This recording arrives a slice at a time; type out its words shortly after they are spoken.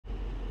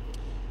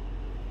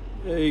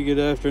Hey, good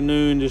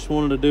afternoon. Just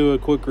wanted to do a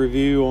quick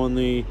review on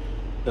the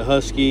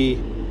Husky.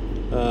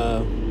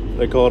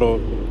 They call it a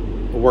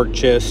work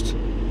chest,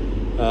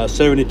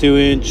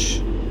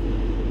 72-inch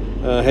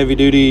heavy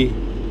duty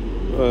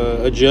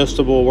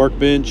adjustable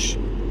workbench.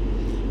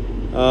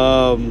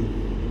 Kind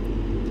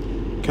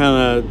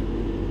of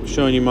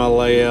showing you my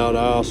layout.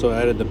 I also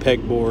added the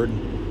pegboard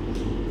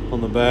on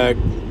the back.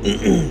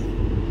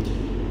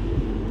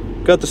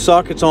 Got the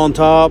sockets on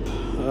top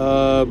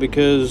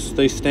because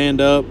they stand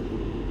up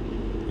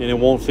and it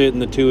won't fit in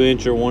the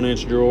 2-inch or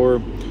 1-inch drawer.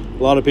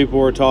 A lot of people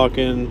were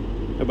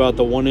talking about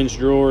the 1-inch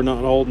drawer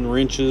not holding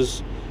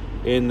wrenches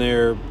in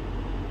their,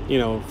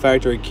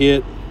 factory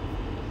kit.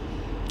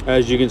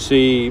 As you can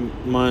see,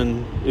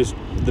 mine is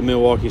the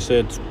Milwaukee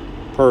set's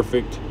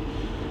perfect.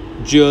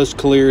 Just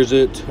clears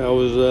it. I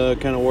was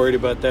kind of worried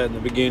about that in the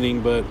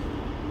beginning, but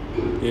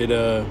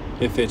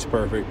it fits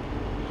perfect.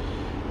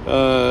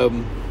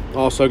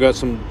 Also got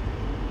some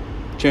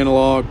channel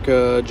lock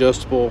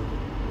adjustable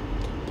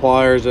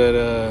pliers that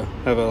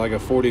have like a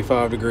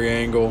 45-degree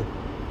angle.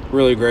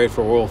 Really great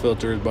for oil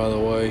filters, by the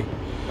way.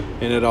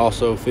 And it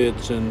also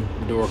fits and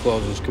the door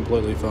closes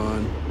completely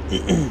fine.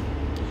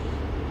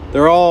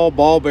 They're all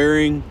ball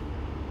bearing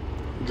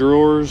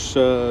drawers,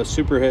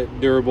 super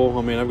durable.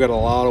 I mean, I've got a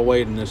lot of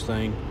weight in this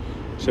thing,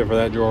 except for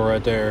that drawer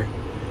right there.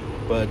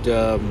 But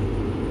got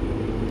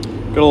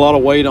a lot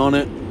of weight on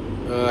it.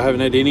 I haven't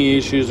had any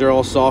issues. They're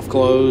all soft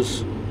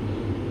close.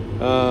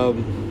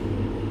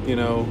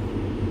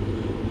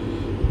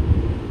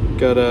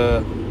 Got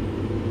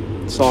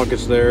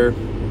sockets there.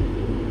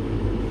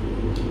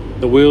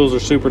 The wheels are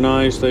super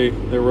nice. They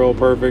roll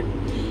perfect.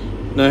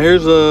 Now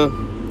here's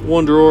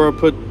one drawer I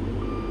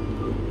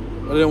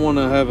didn't want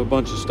to have a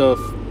bunch of stuff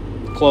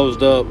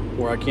closed up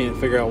where I can't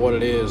figure out what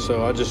it is,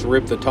 so I just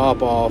ripped the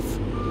top off,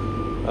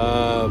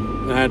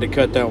 and I had to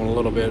cut that one a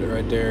little bit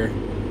right there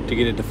to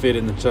get it to fit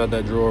inside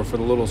that drawer for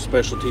the little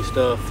specialty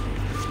stuff.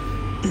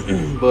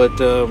 But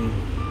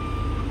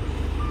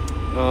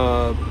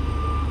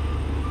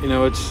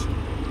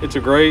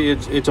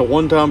it's a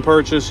one-time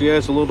purchase. Yeah,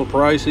 it's a little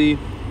pricey. I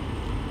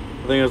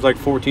think it was like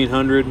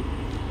 $1,400,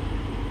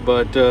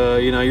 but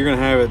you're gonna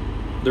have it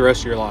the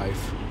rest of your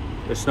life.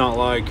 It's not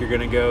like you're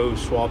gonna go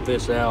swap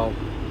this out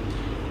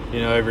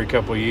every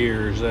couple of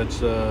years. That's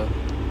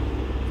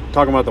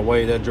talking about the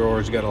weight. That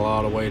drawer's got a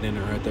lot of weight in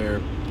it right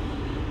there.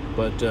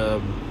 But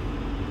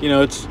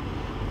it's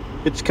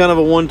kind of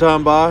a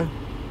one-time buy.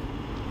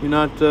 You're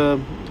not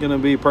gonna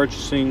be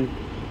purchasing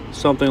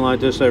something like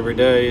this every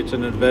day. It's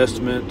an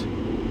investment.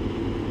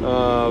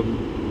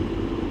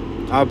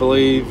 I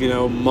believe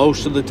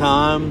most of the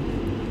time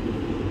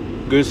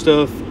good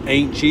stuff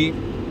ain't cheap.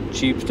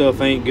 Cheap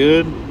stuff ain't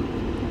good.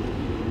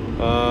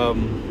 Got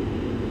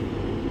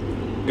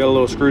a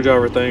little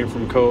screwdriver thing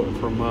from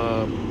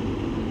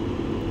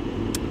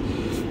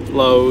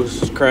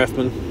Lowe's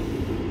Craftsman.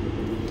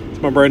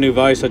 It's my brand new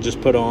vise I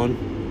just put on.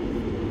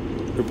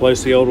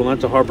 Replace the old one.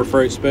 That's a Harbor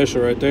Freight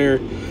special right there.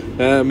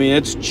 I mean,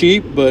 it's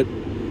cheap, but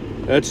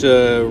that's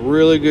a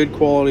really good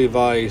quality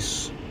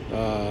vise.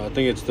 I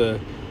think it's the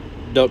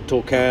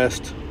ductile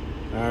cast,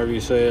 however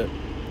you say it.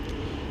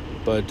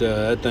 But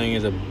that thing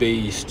is a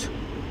beast,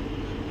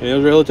 and it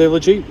was relatively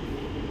cheap.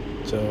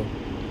 So,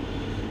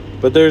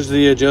 but there's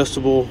the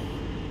adjustable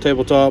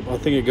tabletop. I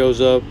think it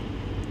goes up.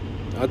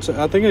 I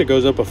think it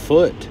goes up a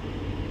foot,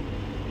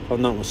 if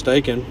I'm not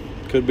mistaken.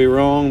 Could be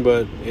wrong,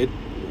 but it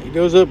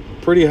goes up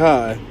pretty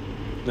high.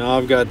 Now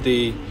I've got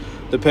the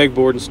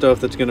pegboard and stuff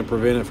that's going to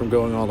prevent it from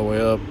going all the way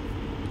up.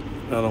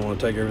 I don't want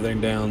to take everything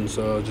down,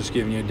 so I'm just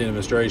giving you a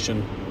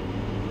demonstration.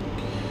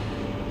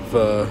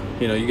 If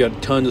you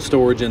got tons of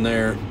storage in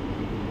there,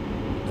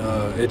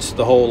 it's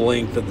the whole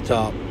length of the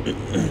top,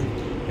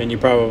 and you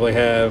probably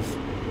have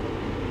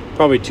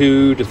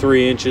 2 to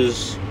 3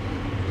 inches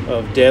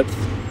of depth,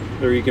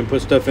 or you can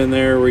put stuff in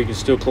there where you can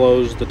still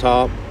close the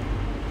top.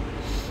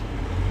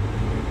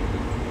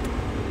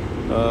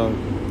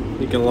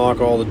 You can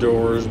lock all the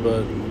drawers,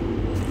 but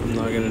I'm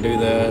not going to do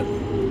that.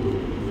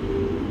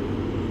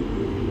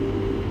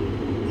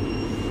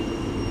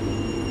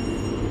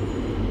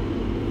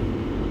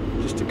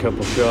 Just a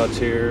couple shots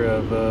here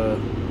of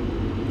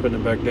putting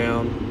it back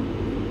down.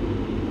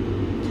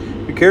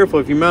 Be careful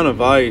if you mount a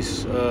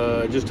vise.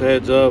 Just a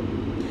heads up,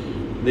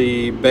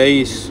 the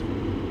base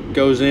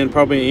goes in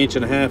probably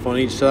 1.5 inches on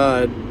each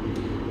side.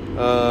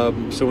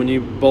 So when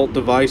you bolt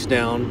the vise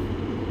down,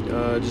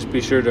 just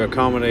be sure to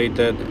accommodate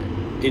that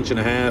 1.5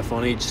 inches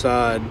on each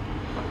side,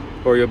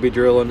 or you'll be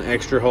drilling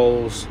extra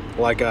holes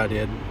like I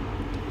did.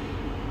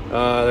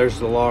 There's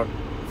the lock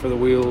for the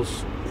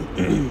wheels.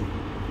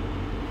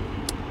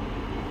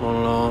 On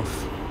and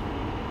off.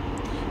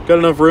 Got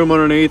enough room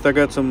underneath. I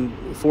got some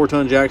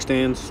 4-ton jack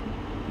stands.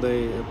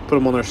 They put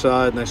them on their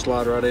side and they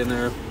slide right in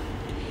there.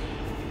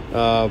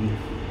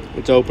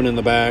 It's open in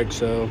the back,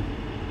 so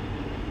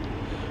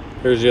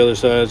there's the other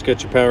side. It's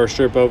got your power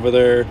strip over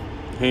there,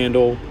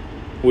 handle,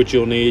 which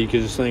you'll need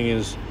because this thing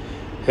is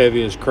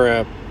heavy as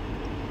crap.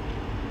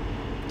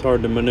 It's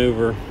hard to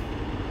maneuver.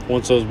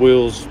 Once those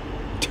wheels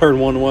turn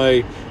one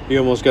way, you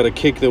almost got to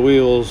kick the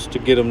wheels to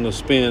get them to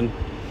spin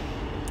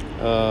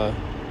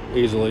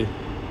easily.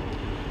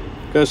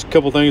 Got a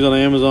couple things on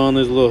Amazon.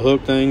 There's little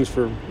hook things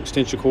for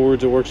extension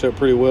cords. It works out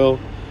pretty well.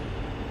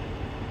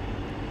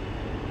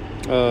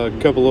 A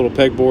couple little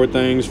pegboard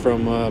things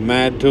from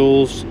Mad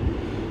Tools.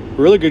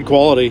 Really good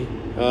quality.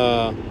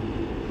 I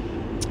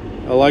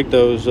like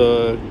those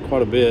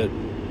quite a bit.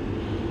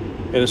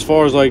 And as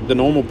far as like the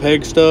normal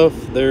peg stuff,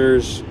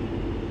 there's,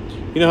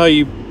 you know how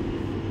you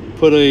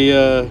put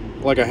a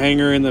like a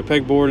hanger in the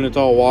pegboard and it's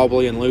all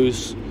wobbly and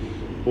loose?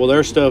 Well,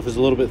 their stuff is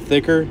a little bit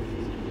thicker.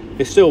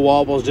 It still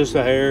wobbles just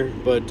a hair,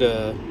 but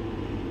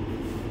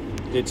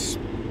it's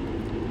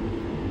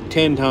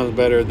 10 times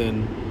better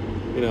than,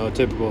 you know, a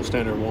typical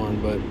standard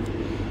one. But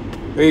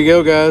there you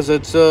go, guys.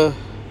 That's a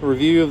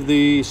review of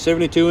the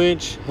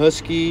 72-inch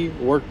Husky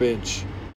workbench.